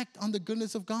reflect on the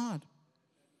goodness of God.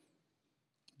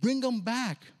 Bring them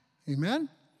back. Amen?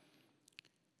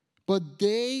 But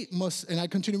they must, and I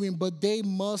continue reading, but they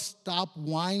must stop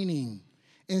whining.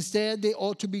 Instead, they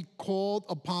ought to be called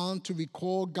upon to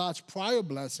recall God's prior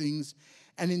blessings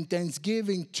and in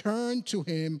thanksgiving turn to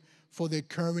him for their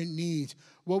current needs.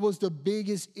 What was the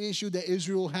biggest issue that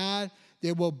Israel had?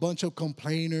 There were a bunch of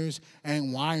complainers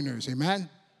and whiners. Amen?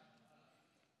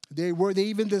 They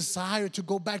even desired to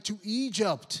go back to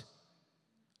Egypt.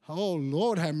 Oh,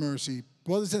 Lord have mercy.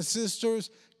 Brothers and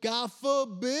sisters, God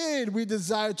forbid we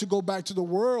desire to go back to the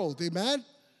world. Amen?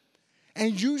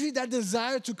 And usually that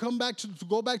desire to go back to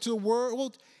the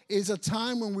world is a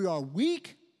time when we are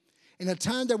weak, in a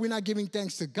time that we're not giving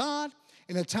thanks to God,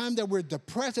 in a time that we're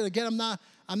depressed. And again,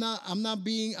 I'm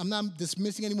not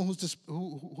dismissing anyone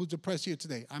who's depressed here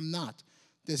today. I'm not.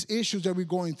 There's issues that we're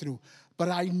going through. But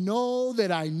I know,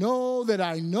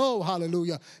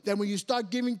 hallelujah, that when you start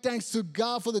giving thanks to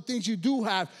God for the things you do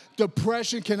have,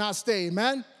 depression cannot stay.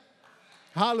 Amen?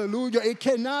 Hallelujah. It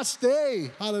cannot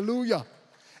stay. Hallelujah.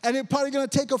 And it's probably going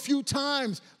to take a few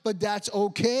times, but that's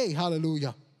okay.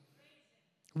 Hallelujah.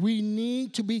 We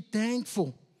need to be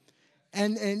thankful.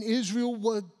 And Israel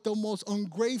was the most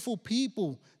ungrateful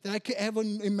people that I could ever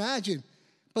imagine.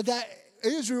 But that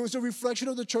Israel is a reflection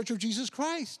of the church of Jesus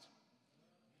Christ.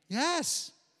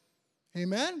 Yes.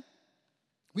 Amen.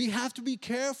 We have to be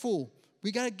careful.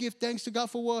 We got to give thanks to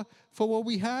God for what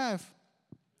we have.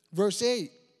 Verse 8.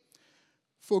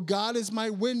 For God is my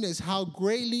witness, how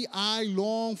greatly I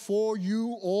long for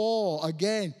you all.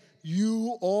 Again,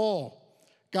 you all.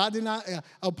 God did not,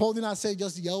 Paul did not say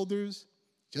just the elders,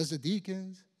 just the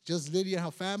deacons, just Lydia and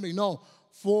her family. No,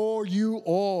 for you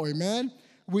all, amen?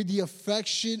 With the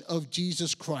affection of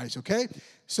Jesus Christ, okay?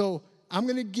 So I'm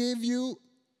going to give you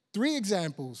 3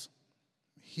 examples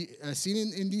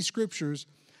seen in these scriptures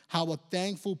how a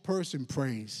thankful person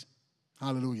prays.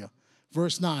 Hallelujah.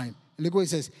 Verse 9. Look what it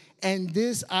says. And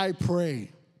this I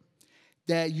pray,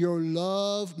 that your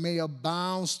love may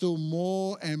abound still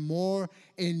more and more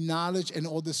in knowledge and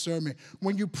all discernment.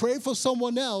 When you pray for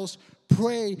someone else,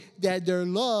 pray that their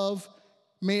love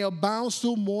may abound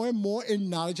still more and more in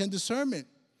knowledge and discernment.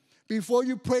 Before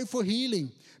you pray for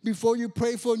healing, before you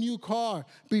pray for a new car,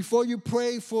 before you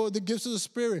pray for the gifts of the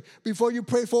Spirit, before you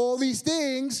pray for all these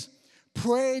things,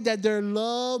 pray that their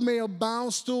love may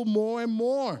abound still more and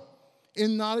more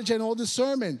in knowledge and all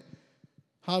discernment.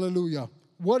 Hallelujah.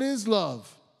 What is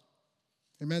love?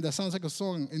 Amen. That sounds like a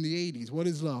song in the 80s. What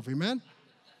is love? Amen.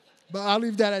 But I'll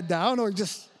leave that at that. I don't know.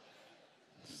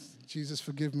 Jesus,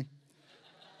 forgive me.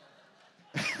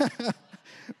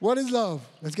 What is love?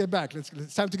 Let's get back.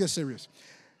 It's time to get serious.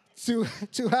 To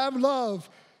have love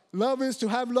is to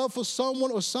have love for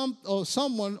someone or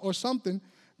someone or something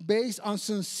based on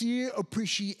sincere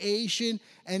appreciation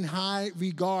and high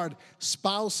regard.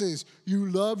 Spouses, you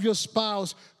love your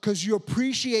spouse because you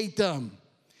appreciate them.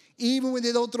 Even when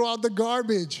they don't throw out the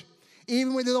garbage.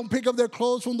 Even when they don't pick up their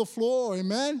clothes from the floor.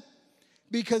 Amen?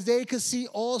 Because they could see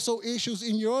also issues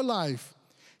in your life.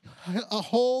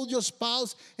 Hold your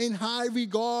spouse in high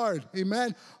regard.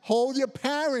 Amen? Hold your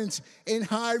parents in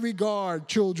high regard,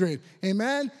 children.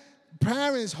 Amen?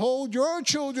 Parents, hold your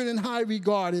children in high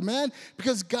regard, amen?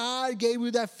 Because God gave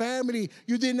you that family.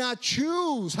 You did not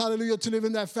choose, hallelujah, to live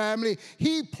in that family.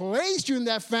 He placed you in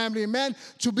that family, amen,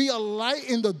 to be a light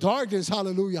in the darkness,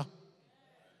 hallelujah.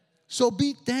 So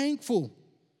be thankful.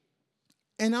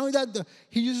 And not only that,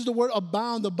 he uses the word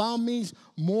abound. Abound means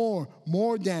more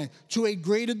than, to a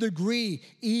greater degree,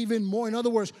 even more. In other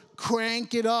words,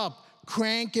 crank it up.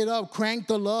 Crank it up. Crank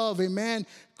the love. Amen.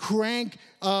 Crank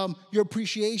your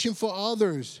appreciation for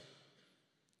others.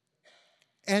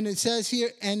 And it says here,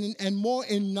 and more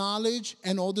in knowledge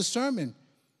and all discernment.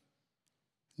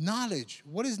 Knowledge.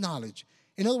 What is knowledge?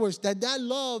 In other words, that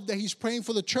love that he's praying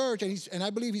for the church, and I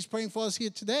believe he's praying for us here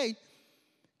today,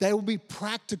 that it will be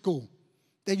practical,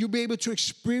 that you'll be able to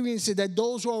experience it, that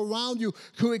those who are around you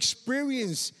could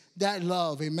experience that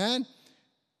love, amen?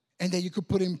 And that you could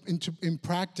put in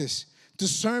practice.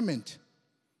 Discernment.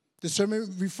 Discernment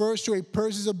refers to a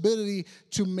person's ability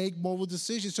to make moral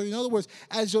decisions. So in other words,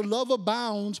 as your love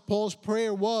abounds, Paul's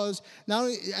prayer was, not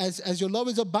only as your love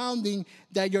is abounding,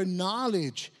 that your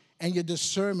knowledge and your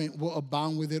discernment will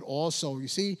abound with it also. You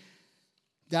see,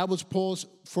 that was Paul's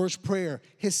first prayer.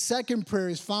 His second prayer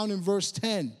is found in verse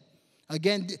 10.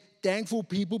 Again, thankful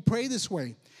people pray this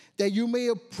way, that you may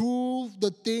approve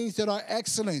the things that are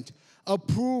excellent.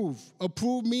 Approve.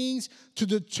 Approve means to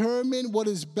determine what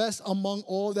is best among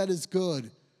all that is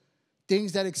good.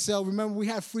 Things that excel. Remember, we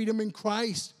have freedom in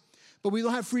Christ, but we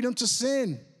don't have freedom to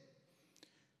sin.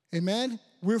 Amen?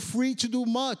 We're free to do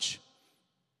much,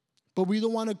 but we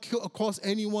don't want to cause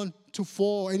anyone to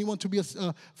fall, anyone to be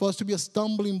for us to be a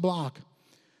stumbling block.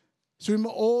 So remember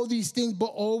all these things, but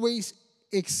always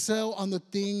excel on the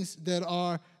things that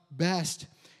are best.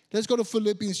 Let's go to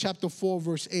Philippians chapter 4,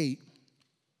 verse 8.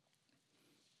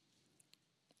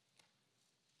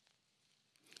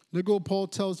 Look what Paul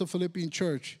tells the Philippian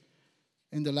church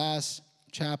in the last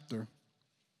chapter.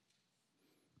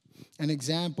 An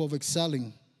example of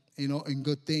excelling, in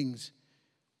good things.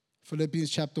 Philippians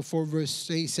chapter 4,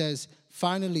 verse 8 says,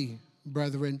 finally,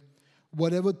 brethren,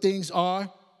 whatever things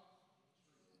are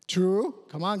true.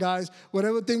 Come on, guys.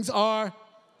 Whatever things are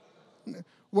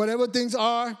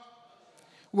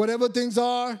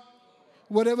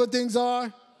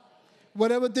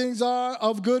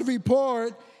of good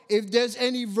report, if there's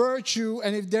any virtue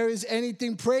and if there is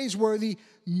anything praiseworthy,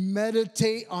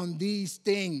 meditate on these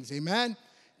things. Amen?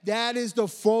 That is the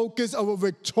focus of a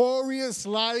victorious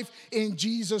life in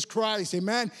Jesus Christ.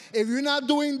 Amen? If you're not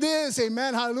doing this,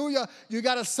 amen, hallelujah, you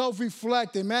got to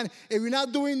self-reflect. Amen? If you're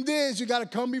not doing this, you got to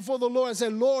come before the Lord and say,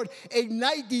 Lord,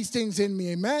 ignite these things in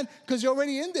me. Amen? Because you're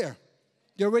already in there.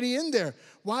 You're already in there.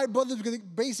 Why, brothers? Because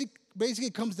it basically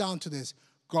it comes down to this.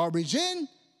 Garbage in,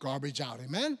 garbage out.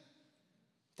 Amen?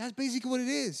 That's basically what it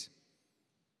is.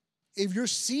 If you're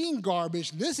seeing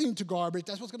garbage, listening to garbage,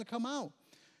 that's what's going to come out.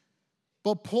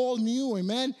 But Paul knew,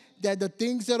 amen, that the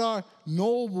things that are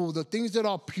noble, the things that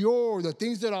are pure, the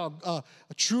things that are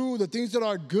true, the things that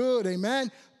are good,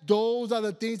 amen, those are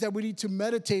the things that we need to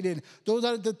meditate in. Those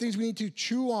are the things we need to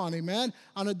chew on, amen,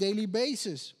 on a daily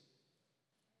basis.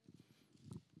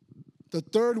 The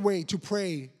third way to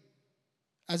pray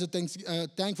as a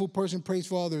thankful person prays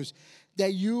for others,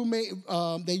 that you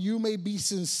may be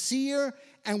sincere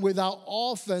and without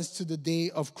offense to the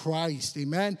day of Christ.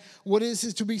 Amen. What is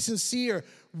it to be sincere?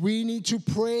 We need to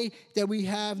pray that we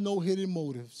have no hidden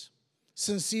motives.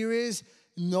 Sincere is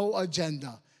no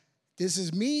agenda. This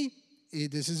is me.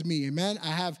 This is me. Amen.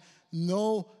 I have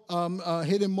no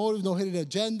hidden motive, no hidden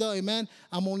agenda. Amen.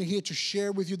 I'm only here to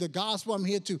share with you the gospel. I'm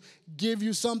here to give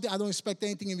you something. I don't expect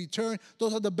anything in return.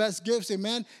 Those are the best gifts.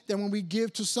 Amen. That when we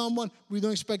give to someone, we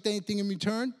don't expect anything in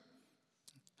return.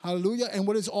 Hallelujah. And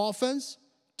what is offense?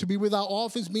 To be without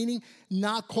offense, meaning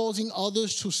not causing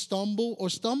others to stumble or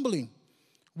stumbling.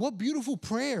 What beautiful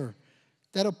prayer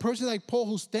that a person like Paul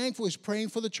who's thankful is praying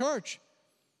for the church.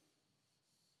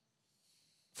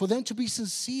 For them to be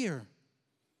sincere.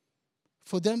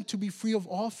 For them to be free of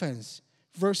offense.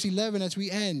 Verse 11 as we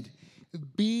end.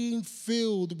 Being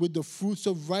filled with the fruits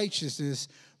of righteousness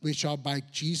which are by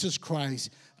Jesus Christ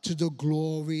to the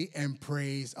glory and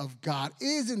praise of God.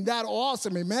 Isn't that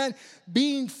awesome, amen?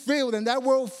 Being filled, and that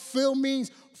word fill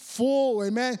means full,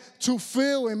 amen? To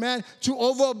fill, amen? To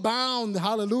overabound,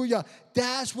 hallelujah.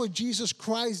 That's what Jesus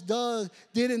Christ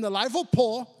did in the life of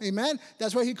Paul, amen?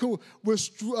 That's why he could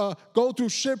go through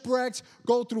shipwrecks,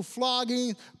 go through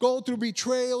flogging, go through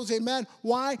betrayals, amen?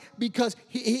 Why? Because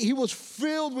he was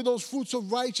filled with those fruits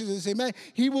of righteousness, amen?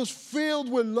 He was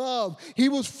filled with love. He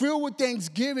was filled with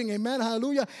thanksgiving, amen?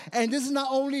 Hallelujah. And this is not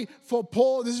only for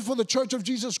Paul, this is for the church of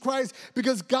Jesus Christ,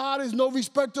 because God is no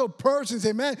respecter of persons,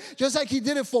 amen? Just like he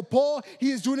did it for Paul,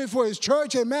 he is doing it for his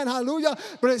church, amen? Hallelujah.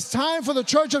 But it's time for the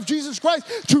church of Jesus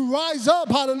Christ to rise up,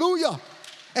 hallelujah,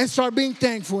 and start being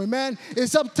thankful, amen.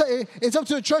 It's up to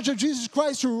the church of Jesus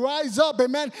Christ to rise up,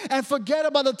 amen, and forget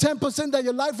about the 10% that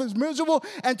your life is miserable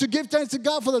and to give thanks to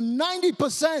God for the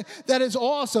 90% that is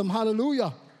awesome,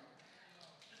 hallelujah.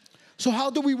 So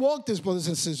how do we walk this, brothers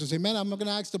and sisters, amen? I'm going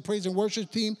to ask the praise and worship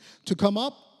team to come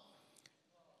up.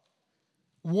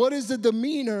 What is the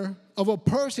demeanor of a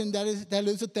person that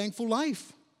lives a thankful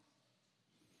life?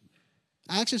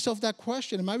 Ask yourself that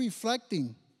question. Am I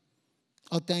reflecting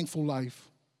a thankful life?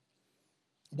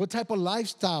 What type of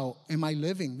lifestyle am I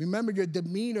living? Remember your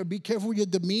demeanor. Be careful with your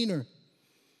demeanor.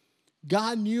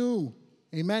 God knew,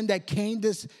 amen, that Cain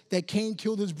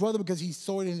killed his brother because he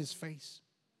saw it in his face.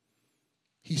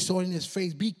 He saw it in his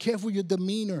face. Be careful with your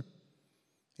demeanor.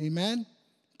 Amen?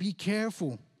 Be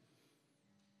careful.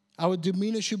 Our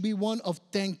demeanor should be one of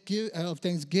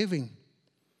thanksgiving.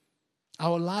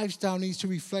 Our lifestyle needs to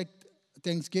reflect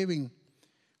thanksgiving.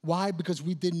 Why? Because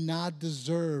we did not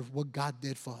deserve what God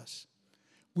did for us.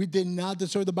 We did not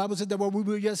deserve. The Bible said that when we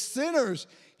were just sinners,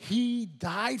 He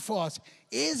died for us.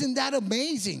 Isn't that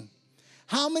amazing?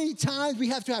 How many times we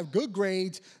have to have good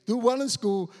grades, do well in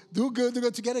school, do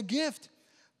good to get a gift?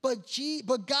 But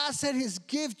God sent His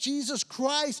gift, Jesus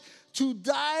Christ, to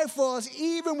die for us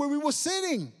even when we were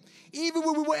sinning, even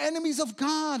when we were enemies of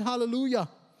God. Hallelujah.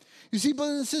 You see,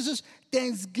 brothers and sisters,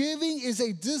 Thanksgiving is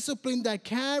a discipline that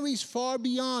carries far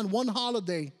beyond one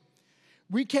holiday.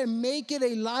 We can make it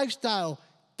a lifestyle.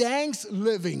 Thanks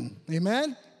living.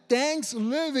 Amen? Thanks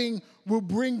living will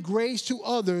bring grace to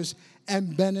others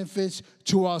and benefits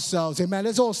to ourselves. Amen?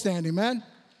 Let's all stand. Amen?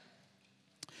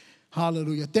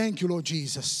 Hallelujah. Thank you, Lord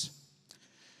Jesus.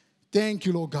 Thank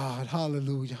you, Lord God.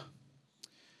 Hallelujah.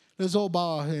 Let's all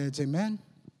bow our heads. Amen?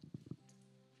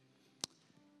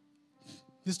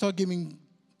 Let's start giving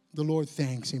the Lord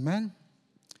thanks. Amen?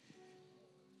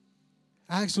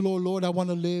 Ask the Lord, I want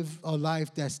to live a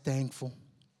life that's thankful.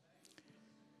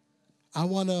 I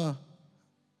want to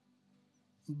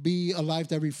be a life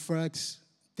that reflects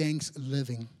thanks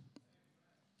living.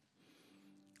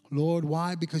 Lord,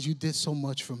 why? Because you did so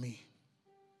much for me.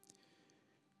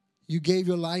 You gave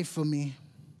your life for me.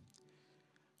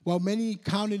 While many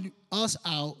counted us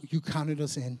out, you counted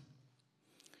us in.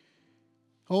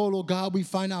 Oh, Lord God, we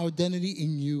find our identity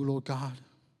in you, Lord God.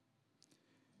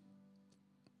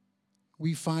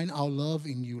 We find our love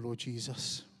in you, Lord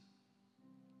Jesus.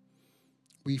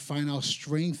 We find our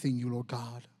strength in you, Lord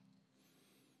God.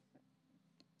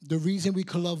 The reason we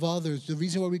could love others, the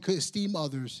reason why we could esteem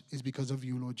others is because of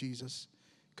you, Lord Jesus,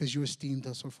 because you esteemed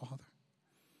us, oh Father.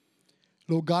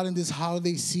 Lord God, in this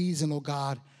holiday season, Lord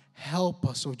God, help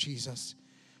us, oh Jesus,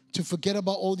 to forget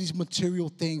about all these material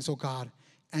things, oh God,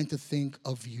 and to think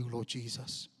of you, Lord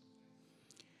Jesus.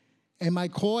 And my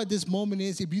call at this moment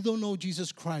is, if you don't know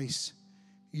Jesus Christ,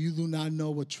 you do not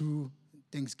know what true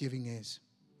thanksgiving is.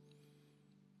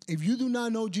 If you do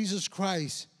not know Jesus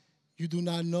Christ, you do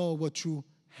not know what true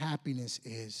happiness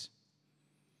is.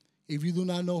 If you do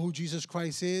not know who Jesus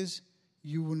Christ is,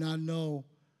 you will not know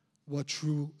what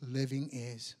true living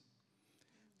is.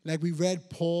 Like we read,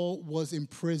 Paul was in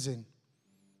prison.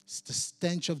 It's the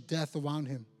stench of death around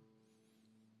him.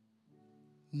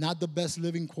 Not the best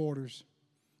living quarters,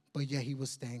 but yet he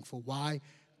was thankful. Why?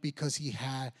 Because he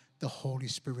had the Holy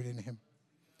Spirit in him.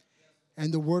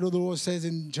 And the word of the Lord says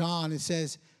in John, it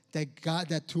says that God,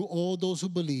 that to all those who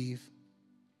believe,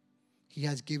 He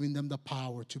has given them the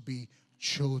power to be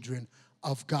children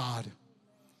of God.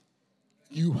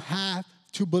 You have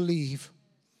to believe.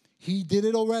 He did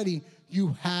it already.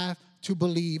 You have to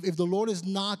believe. If the Lord is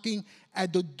knocking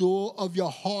at the door of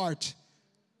your heart,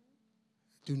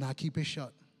 do not keep it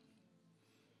shut.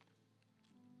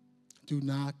 Do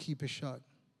not keep it shut.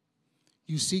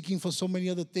 You're seeking for so many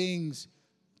other things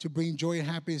to bring joy and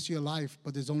happiness to your life,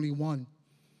 but there's only one,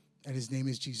 and His name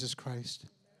is Jesus Christ.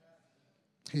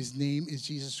 His name is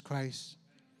Jesus Christ.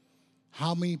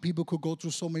 How many people could go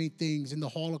through so many things in the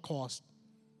Holocaust,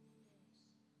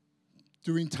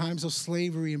 during times of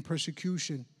slavery and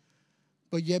persecution,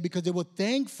 but yet because they were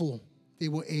thankful, they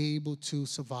were able to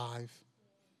survive.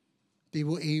 They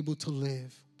were able to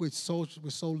live with so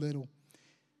little.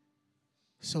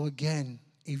 So again,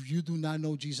 if you do not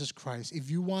know Jesus Christ,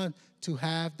 if you want to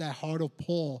have that heart of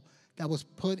Paul that was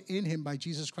put in him by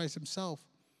Jesus Christ Himself,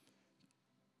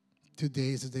 today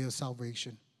is the day of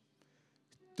salvation.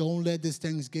 Don't let this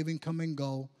Thanksgiving come and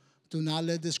go. Do not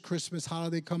let this Christmas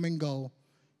holiday come and go,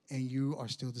 and you are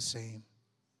still the same.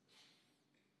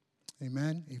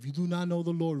 Amen. If you do not know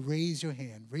the Lord, raise your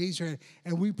hand. Raise your hand.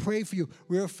 And we pray for you.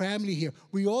 We're a family here.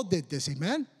 We all did this.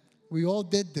 Amen. We all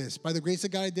did this. By the grace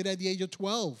of God, I did it at the age of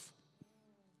 12.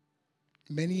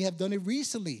 Many have done it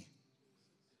recently.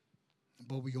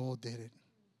 But we all did it.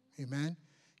 Amen.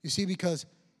 You see, because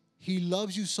He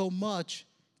loves you so much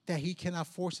that He cannot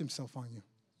force Himself on you.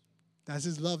 That's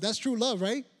His love. That's true love,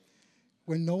 right?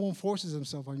 When no one forces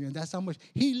himself on you. And that's how much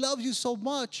He loves you so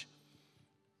much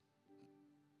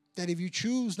that if you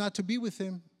choose not to be with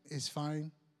Him, it's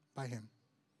fine by Him.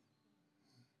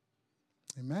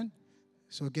 Amen?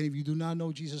 So again, if you do not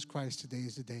know Jesus Christ, today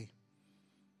is the day.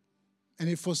 And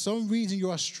if for some reason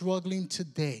you are struggling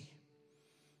today,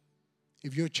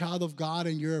 If you're a child of God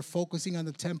and you're focusing on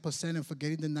the 10% and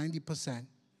forgetting the 90%,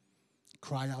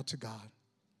 cry out to God.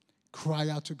 Cry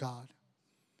out to God.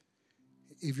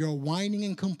 If you're whining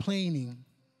and complaining,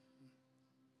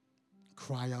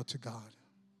 cry out to God.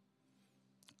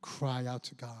 Cry out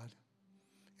to God.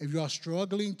 If you are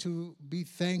struggling to be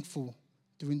thankful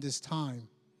during this time,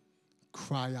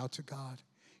 cry out to God.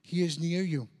 He is near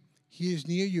you. He is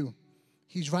near you.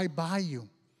 He's right by you,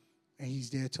 and he's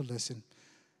there to listen.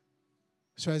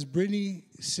 So as Brittany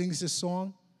sings this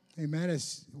song, amen,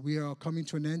 as we are coming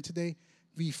to an end today,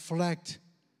 reflect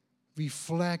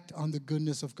on the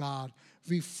goodness of God.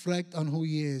 Reflect on who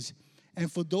he is.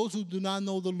 And for those who do not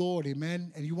know the Lord,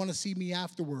 amen, and you want to see me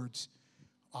afterwards,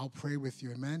 I'll pray with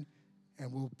you, amen,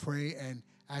 and we'll pray and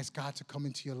ask God to come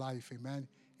into your life, amen,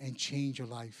 and change your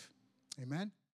life, amen.